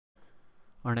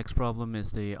Our next problem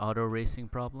is the auto racing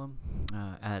problem.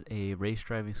 At a race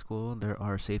driving school, there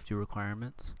are safety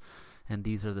requirements, and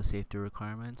these are the safety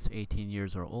requirements: 18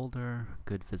 years or older,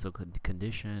 good physical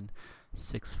condition,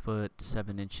 6 foot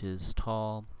 7 inches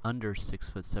tall, under 6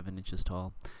 foot 7 inches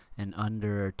tall, and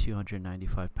under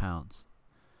 295 pounds.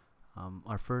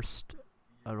 Our first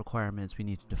requirement is we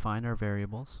need to define our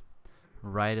variables,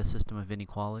 write a system of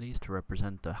inequalities to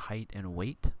represent the height and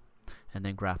weight, and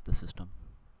then graph the system.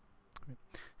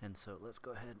 And so let's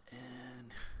go ahead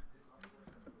and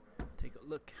take a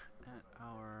look at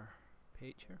our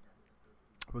page here.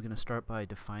 We're going to start by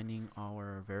defining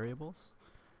our variables,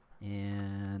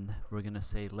 and we're going to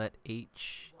say let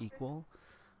h equal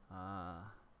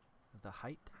the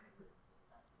height,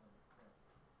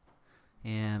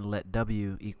 and let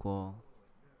w equal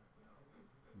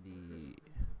the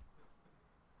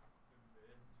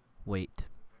weight.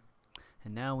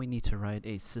 And now we need to write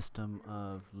a system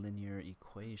of linear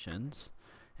equations.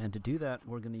 And to do that,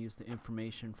 we're going to use the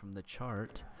information from the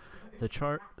chart. The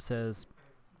chart says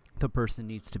the person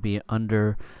needs to be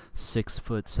under 6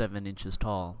 foot 7 inches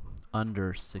tall.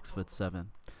 Under 6 foot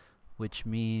 7. Which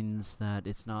means that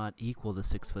it's not equal to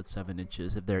 6 foot 7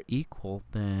 inches. If they're equal,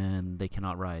 then they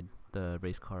cannot ride the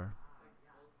race car.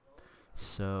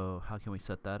 So how can we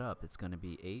set that up? It's going to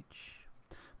be h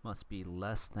must be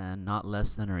less than, not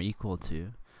less than or equal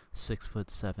to 6 foot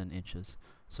 7 inches.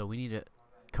 So we need to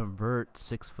convert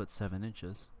 6 foot 7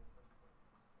 inches,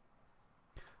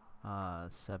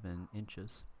 7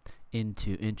 inches,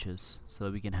 into inches so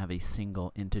that we can have a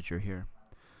single integer here.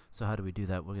 So how do we do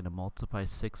that? We're going to multiply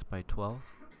 6 by 12.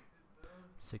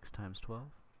 6 times 12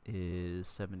 is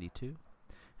 72.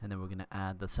 And then we're going to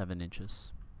add the 7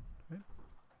 inches. Right?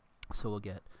 So we'll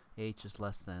get h is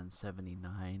less than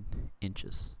 79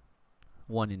 inches.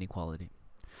 One inequality.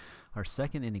 Our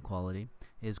second inequality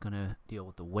is going to deal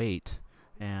with the weight,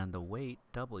 and the weight,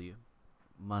 w,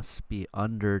 must be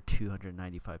under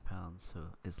 295 pounds, so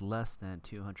is less than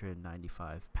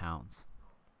 295 pounds.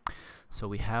 So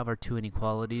we have our two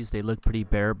inequalities. They look pretty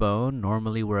bare bone.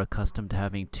 Normally we're accustomed to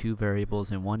having two variables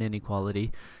in one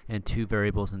inequality and two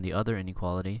variables in the other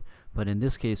inequality, but in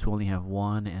this case we only have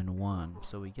 1 and 1.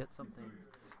 So we get something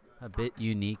a bit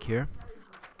unique here.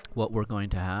 What we're going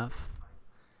to have,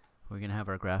 we're going to have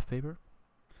our graph paper,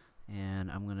 and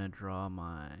I'm going to draw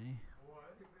my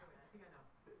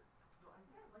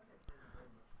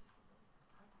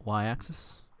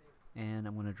y-axis, and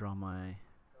I'm going to draw my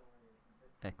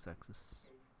x-axis.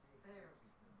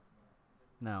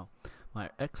 Now, my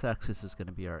x-axis is going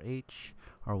to be our h,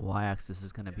 our y-axis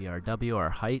is going to be our w, our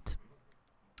height,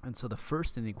 and so the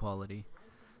first inequality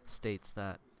states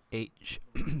that h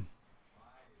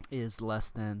is less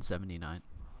than 79.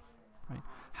 Right?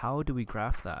 How do we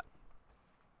graph that?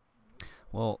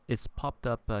 Well, it's popped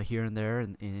up here and there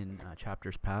in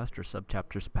chapters past or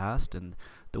sub-chapters past, and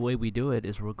the way we do it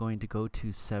is we're going to go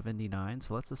to 79.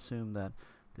 So let's assume that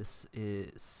this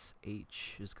is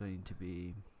h is going to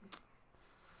be,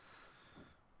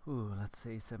 let's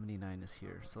say 79 is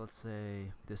here. So let's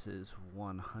say this is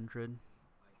 100.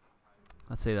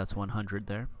 Let's say that's 100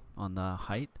 there on the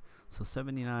height. So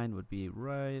 79 would be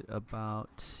right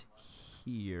about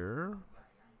here.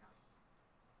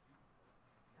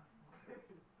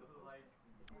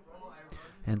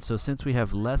 And so since we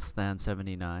have less than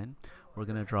 79, we're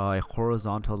going to draw a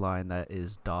horizontal line that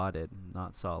is dotted,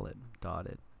 not solid,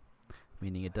 dotted,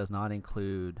 meaning it does not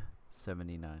include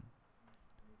 79.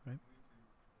 Right?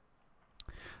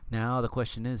 Now the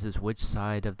question is which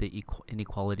side of the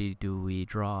inequality do we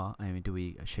draw? I mean, do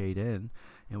we shade in?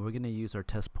 And we're going to use our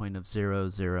test point of 0,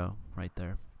 0 right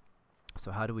there.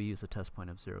 So how do we use the test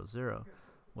point of 0, 0?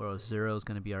 Well, 0 is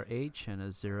going to be our h, and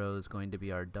a 0 is going to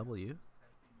be our w.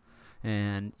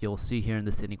 And you'll see here in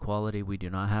this inequality we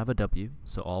do not have a w,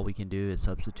 so all we can do is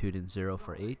substitute in 0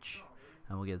 for h,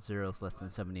 and we'll get 0 is less than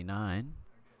 79.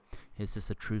 Is this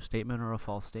a true statement or a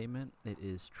false statement? It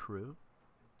is true.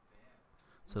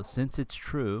 So since it's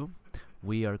true,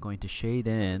 we are going to shade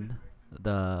in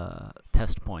the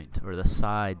test point, or the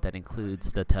side that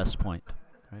includes the test point.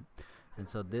 Right? And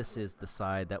so this is the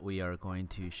side that we are going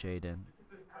to shade in.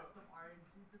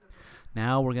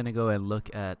 Now we're going to go and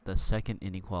look at the second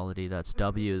inequality. That's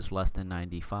w is less than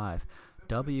 95.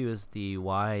 W is the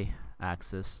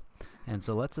y-axis, and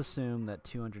so let's assume that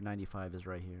 295 is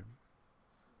right here.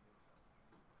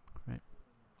 Right?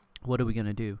 What are we going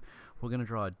to do? We're going to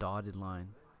draw a dotted line.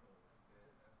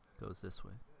 Goes this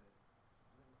way.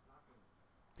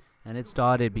 And it's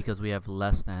dotted because we have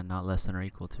less than, not less than or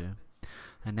equal to.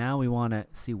 And now we want to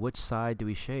see which side do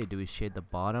we shade. Do we shade the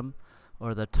bottom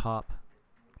or the top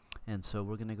And so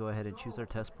we're going to go ahead and choose our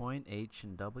test point, h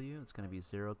and w. It's going to be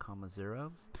 0,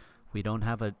 0. We don't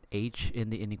have a h in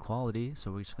the inequality,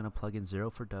 so we're just going to plug in 0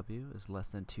 for w is less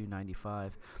than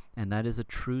 295. And that is a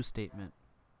true statement.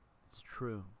 It's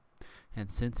true. And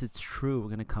since it's true, we're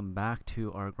going to come back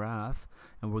to our graph,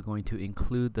 and we're going to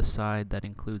include the side that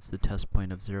includes the test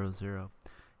point of 0, 0.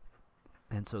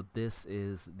 And so this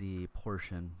is the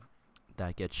portion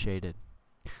that gets shaded.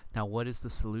 Now, what is the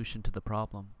solution to the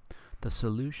problem? The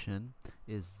solution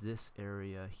is this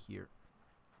area here.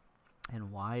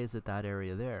 And why is it that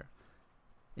area there?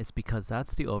 It's because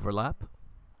that's the overlap.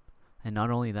 And not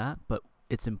only that, but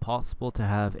it's impossible to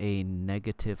have a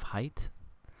negative height.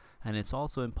 And it's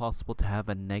also impossible to have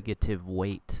a negative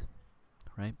weight,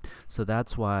 right? So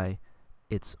that's why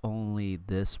it's only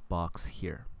this box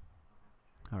here.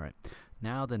 All right.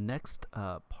 Now the next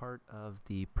part of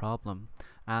the problem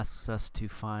asks us to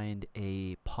find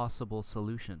a possible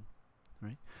solution,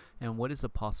 right? And what is a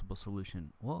possible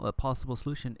solution? Well, a possible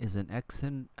solution is an a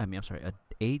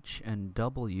h and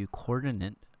w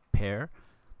coordinate pair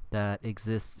that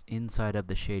exists inside of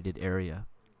the shaded area.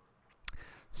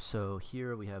 So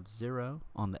here we have 0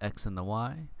 on the x and the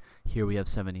y. Here we have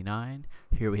 79.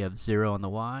 Here we have 0 on the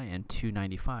y and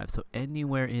 295. So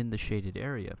anywhere in the shaded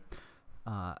area,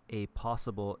 a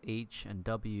possible h and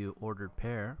w ordered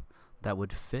pair that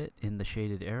would fit in the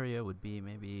shaded area would be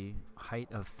maybe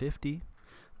height of 50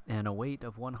 and a weight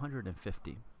of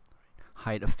 150.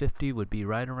 Height of 50 would be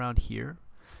right around here,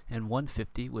 and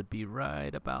 150 would be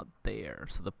right about there.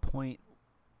 So the point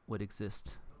would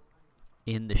exist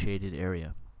in the shaded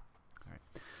area. All right.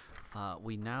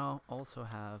 We now also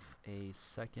have a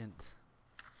second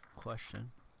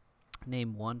question.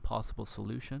 Name one possible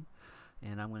solution.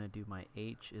 And I'm going to do my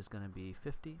h is going to be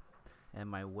 50, and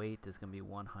my weight is going to be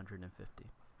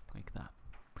 150, like that.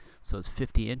 So it's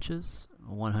 50 inches,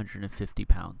 150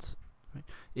 pounds. Right?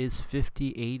 Is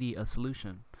 50/80 a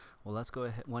solution? Well, let's go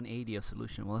ahead. 180 a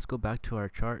solution. Well, let's go back to our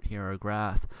chart here, our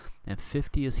graph, and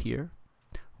 50 is here.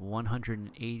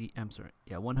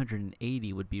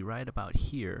 180 would be right about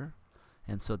here,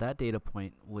 and so that data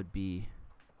point would be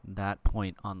that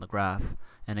point on the graph.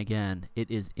 And again, it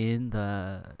is in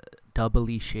the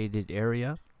doubly shaded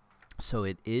area, so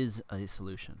it is a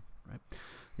solution, right?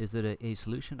 Is it a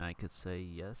solution? I could say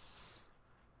yes,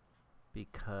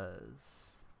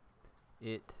 because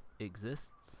it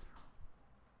exists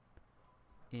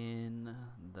in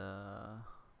the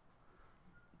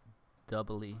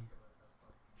doubly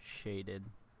shaded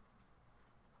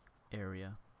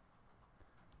area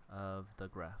of the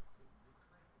graph.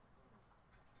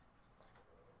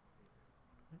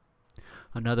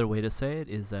 Another way to say it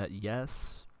is that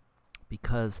yes,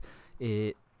 because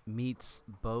it meets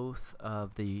both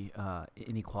of the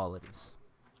inequalities.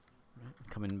 Right?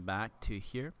 Coming back to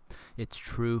here, it's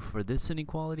true for this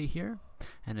inequality here,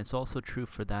 and it's also true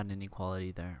for that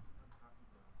inequality there.